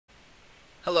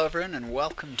Hello everyone, and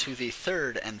welcome to the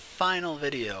third and final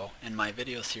video in my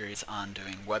video series on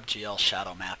doing WebGL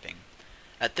shadow mapping.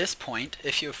 At this point,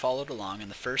 if you have followed along in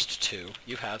the first two,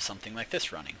 you have something like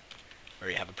this running,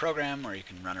 where you have a program where you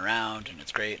can run around and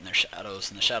it's great and there's shadows,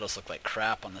 and the shadows look like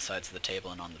crap on the sides of the table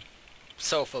and on the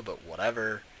sofa, but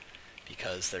whatever,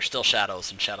 because they're still shadows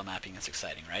and shadow mapping is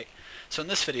exciting, right? So in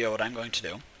this video what I'm going to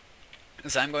do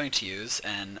is I'm going to use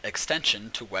an extension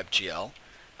to WebGL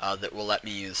that will let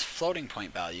me use floating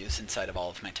point values inside of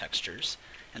all of my textures.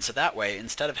 And so that way,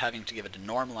 instead of having to give it a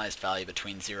normalized value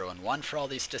between 0 and 1 for all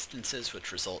these distances,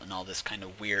 which result in all this kind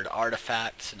of weird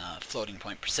artifacts and floating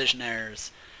point precision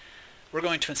errors, we're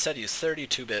going to instead use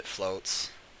 32-bit floats,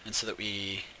 and so that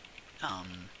we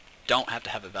don't have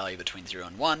to have a value between 0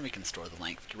 and 1, we can store the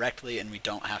length directly, and we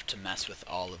don't have to mess with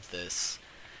all of this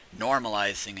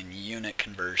normalizing and unit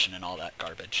conversion and all that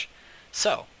garbage.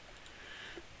 So,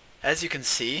 as you can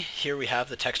see, here we have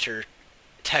the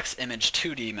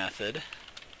textImage2D method,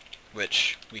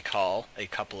 which we call a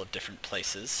couple of different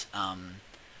places,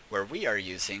 where we are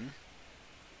using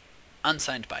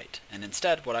unsigned byte. And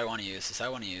instead, what I want to use is I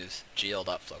want to use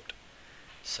gl.float.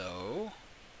 So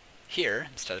here,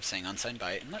 instead of saying unsigned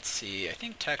byte, and let's see, I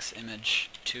think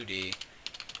textImage2D,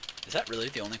 is that really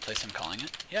the only place I'm calling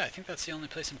it? Yeah, I think that's the only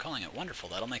place I'm calling it. Wonderful,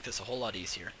 that'll make this a whole lot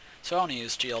easier. So I want to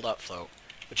use gl.float.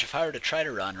 Which if I were to try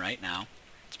to run right now,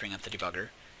 let's bring up the debugger,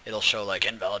 it'll show like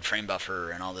invalid frame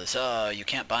buffer and all this, you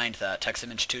can't bind that,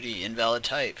 textImage2D, invalid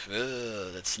type,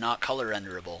 that's not color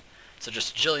renderable. So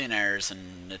just a jillion errors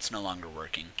and it's no longer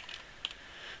working.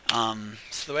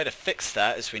 So the way to fix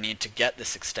that is we need to get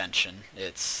this extension.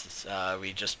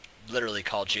 We just literally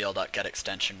call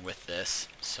gl.getExtension with this.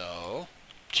 So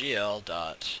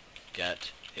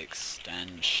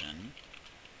gl.getExtension,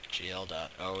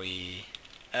 gl.oes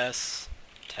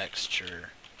texture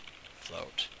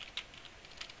float.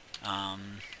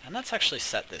 And let's actually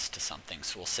set this to something.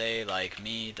 So we'll say like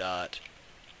me.float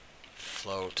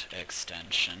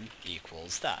extension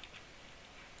equals that.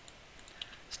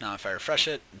 So now if I refresh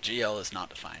it, GL is not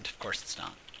defined. Of course it's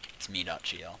not. It's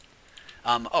me.gl.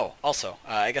 Also,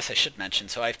 I guess I should mention,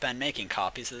 so I've been making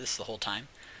copies of this the whole time.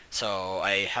 So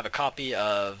I have a copy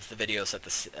of the videos at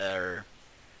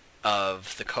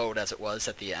of the code as it was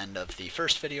at the end of the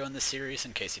first video in this series,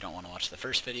 in case you don't want to watch the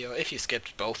first video. If you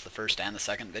skipped both the first and the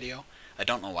second video, I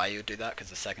don't know why you would do that, because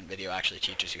the second video actually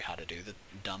teaches you how to do the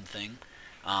dumb thing.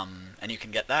 And you can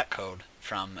get that code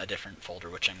from a different folder,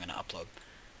 which I'm going to upload.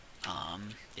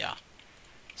 Yeah.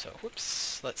 So,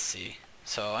 whoops, let's see.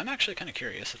 So I'm actually kind of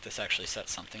curious if this actually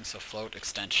sets something. So float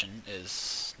extension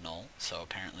is null, so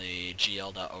apparently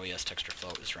gl.oes texture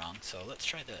float is wrong. So let's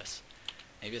try this.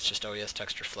 Maybe it's just OES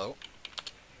texture float.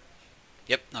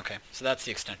 Yep, okay. So that's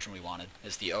the extension we wanted,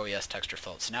 is the OES texture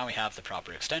float. So now we have the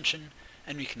proper extension,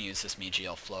 and we can use this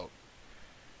me.gl float.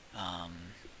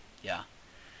 Yeah.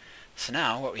 So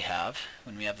now what we have,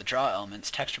 when we have the draw elements,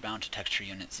 texture bound to texture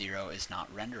unit 0 is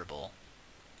not renderable.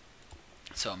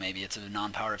 So maybe it's a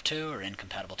non-power of 2, or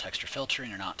incompatible texture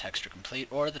filtering, or not texture complete,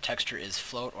 or the texture is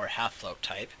float or half float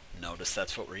type. Notice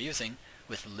that's what we're using,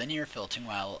 with linear filtering,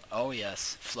 while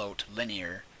OES float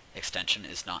linear extension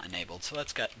is not enabled. So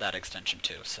let's get that extension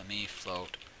too. So me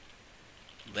float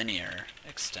linear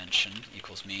extension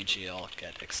equals me gl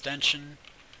get extension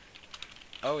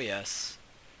OES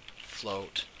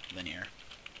float linear.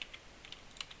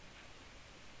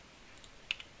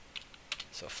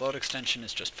 So float extension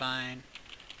is just fine.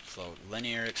 Float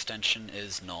linear extension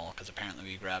is null, because apparently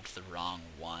we grabbed the wrong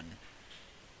one.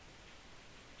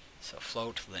 So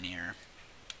float linear.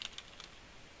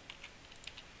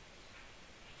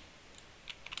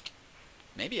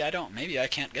 Maybe I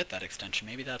can't get that extension.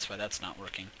 Maybe that's why that's not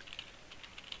working.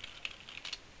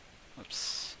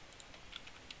 Whoops.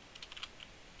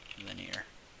 Linear.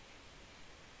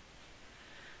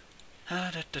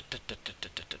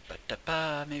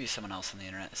 Maybe someone else on the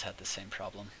internet has had the same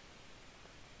problem.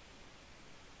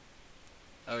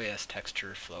 OES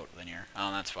texture float linear.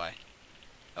 Oh, that's why.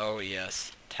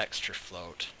 OES texture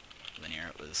float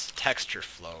linear. It was texture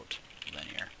float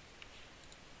linear.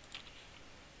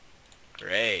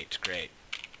 Great, great.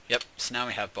 Yep, so now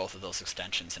we have both of those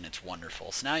extensions and it's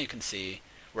wonderful. So now you can see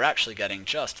we're actually getting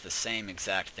just the same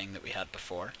exact thing that we had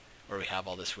before, where we have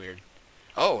all this weird...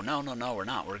 Oh, no, we're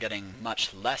not. We're getting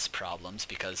much less problems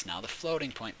because now the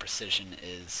floating point precision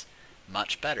is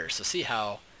much better. So see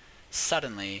how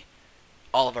suddenly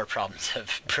all of our problems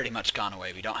have pretty much gone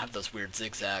away. We don't have those weird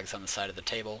zigzags on the side of the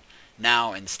table.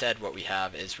 Now, instead, what we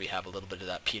have is we have a little bit of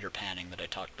that Peter panning that I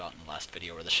talked about in the last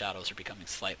video, where the shadows are becoming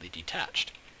slightly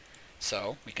detached.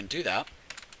 So we can do that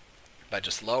by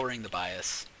just lowering the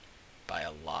bias by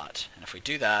a lot. And if we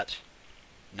do that,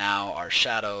 now our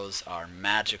shadows are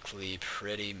magically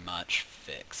pretty much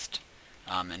fixed.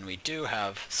 And we do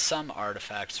have some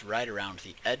artifacts right around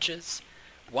the edges.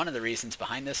 One of the reasons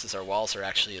behind this is our walls are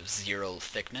actually of 0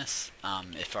 thickness.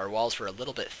 If our walls were a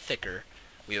little bit thicker,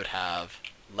 we would have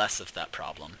less of that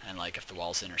problem, and like if the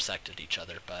walls intersected each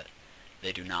other, but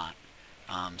they do not.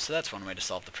 So that's one way to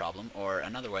solve the problem. Or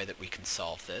another way that we can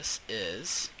solve this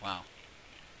is, wow.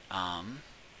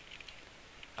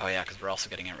 Oh yeah, because we're also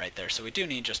getting it right there. So we do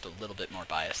need just a little bit more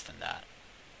bias than that.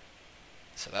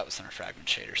 So that was in our fragment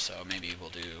shader, so maybe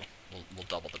we'll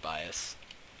double the bias.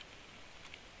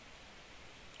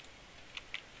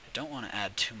 I don't want to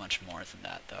add too much more than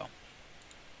that though.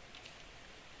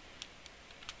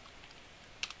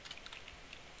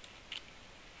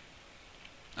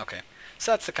 Okay,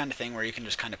 so that's the kind of thing where you can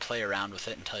just kind of play around with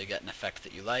it until you get an effect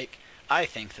that you like. I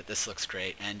think that this looks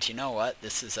great, and you know what?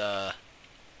 This is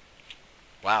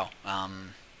wow,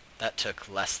 that took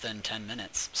less than 10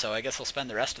 minutes. So I guess I'll spend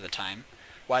the rest of the time.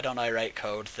 Why don't I write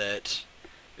code that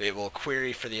it will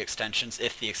query for the extensions?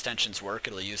 If the extensions work,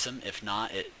 it'll use them. If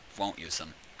not, it won't use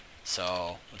them.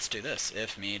 So let's do this.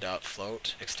 If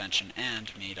me.float extension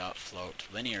and me.float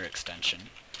linear extension.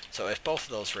 So if both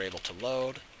of those were able to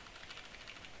load,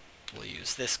 we'll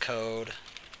use this code.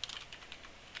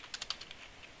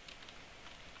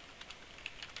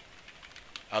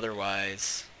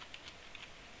 Otherwise,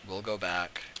 we'll go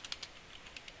back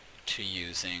to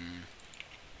using,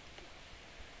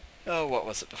 oh, what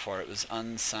was it before? It was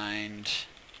unsigned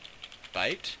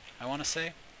byte, I want to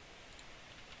say.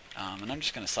 And I'm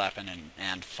just going to slap in an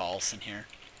and false in here,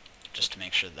 just to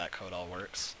make sure that code all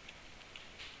works.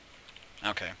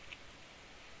 Okay.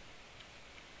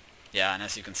 Yeah, and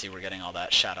as you can see, we're getting all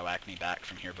that shadow acne back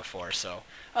from here before, so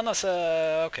unless,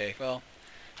 okay, well,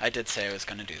 I did say I was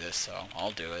going to do this, so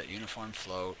I'll do it. Uniform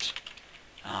float,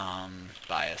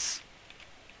 bias.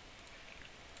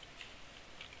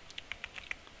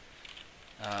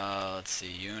 Let's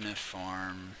see,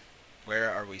 uniform,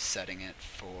 where are we setting it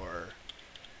for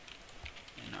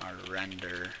in our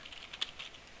render?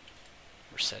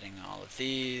 We're setting all of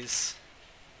these.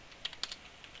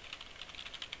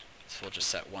 So we'll just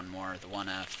set one more, the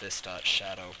 1f, this dot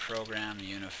shadow program,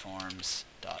 uniforms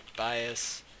dot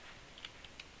bias.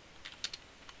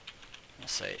 We'll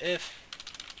say if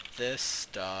this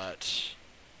dot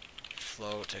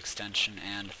float extension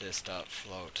and this dot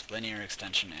float linear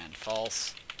extension and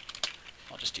false.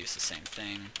 I'll just use the same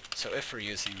thing. So if we're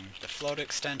using the float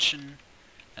extension,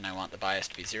 then I want the bias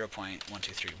to be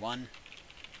 0.1231.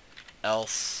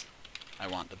 Else, I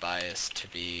want the bias to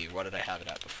be, what did I have it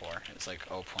at before? It was like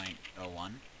 0.01.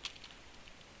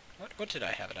 What did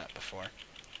I have it at before?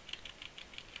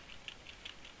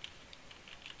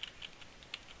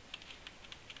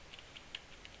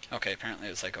 Okay, apparently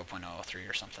it was like 0.003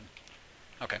 or something.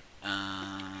 Okay,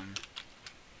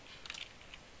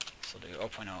 so we'll do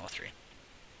 0.003.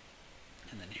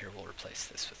 And then here we'll replace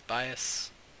this with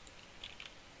bias.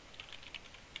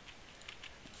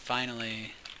 And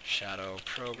finally, shadow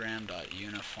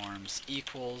program.uniforms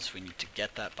equals, we need to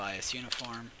get that bias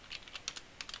uniform.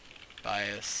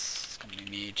 Bias is going to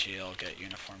be me.gl get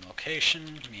uniform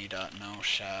location, me.no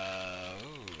shadow,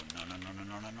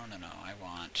 no, I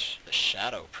want the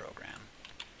shadow program.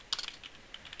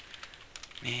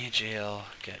 Me.gl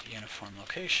get uniform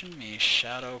location, me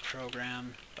shadow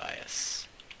program, bias.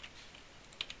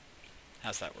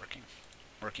 How's that working?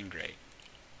 Working great.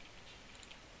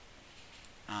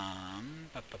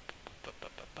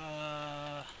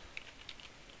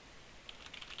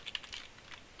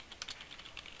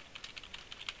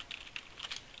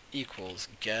 Equals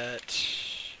get,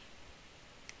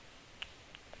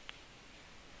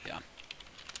 yeah,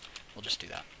 we'll just do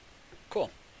that.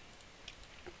 Cool.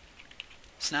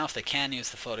 So now if they can use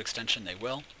the float extension, they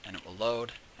will, and it will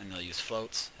load, and they'll use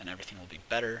floats, and everything will be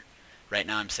better. Right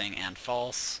now I'm saying and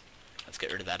false. Let's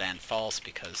get rid of that and false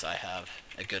because I have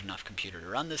a good enough computer to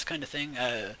run this kind of thing.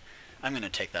 I'm going to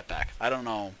take that back. I don't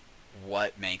know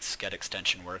what makes get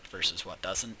extension work versus what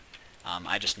doesn't.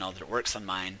 I just know that it works on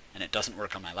mine, and it doesn't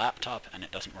work on my laptop, and it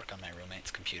doesn't work on my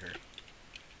roommate's computer.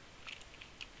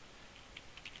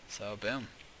 So, boom.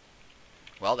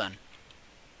 Well done.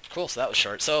 Cool, so that was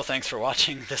short. So, thanks for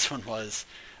watching. This one was...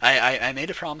 I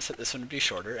made a promise that this one would be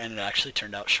shorter, and it actually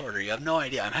turned out shorter. You have no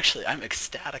idea. I'm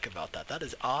ecstatic about that. That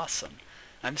is awesome.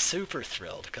 I'm super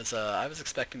thrilled, because I was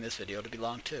expecting this video to be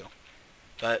long, too.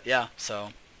 But, yeah,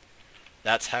 so...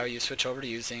 that's how you switch over to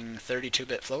using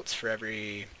 32-bit floats for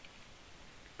every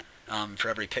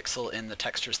pixel in the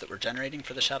textures that we're generating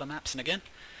for the shadow maps. And again,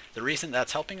 The reason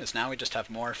that's helping is now we just have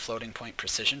more floating point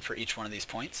precision for each one of these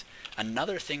points.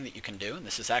 Another thing that you can do, and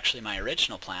this is actually my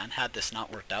original plan, had this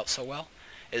not worked out so well,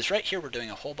 is right here we're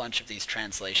doing a whole bunch of these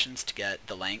translations to get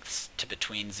the lengths to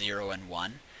between 0 and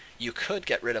 1. You could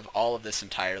get rid of all of this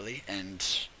entirely and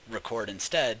record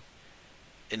instead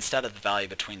of the value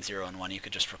between 0 and 1, you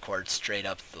could just record straight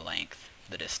up the length,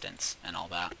 the distance, and all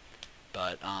that.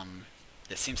 But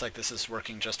it seems like this is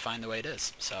working just fine the way it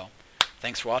is. So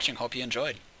thanks for watching, hope you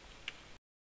enjoyed.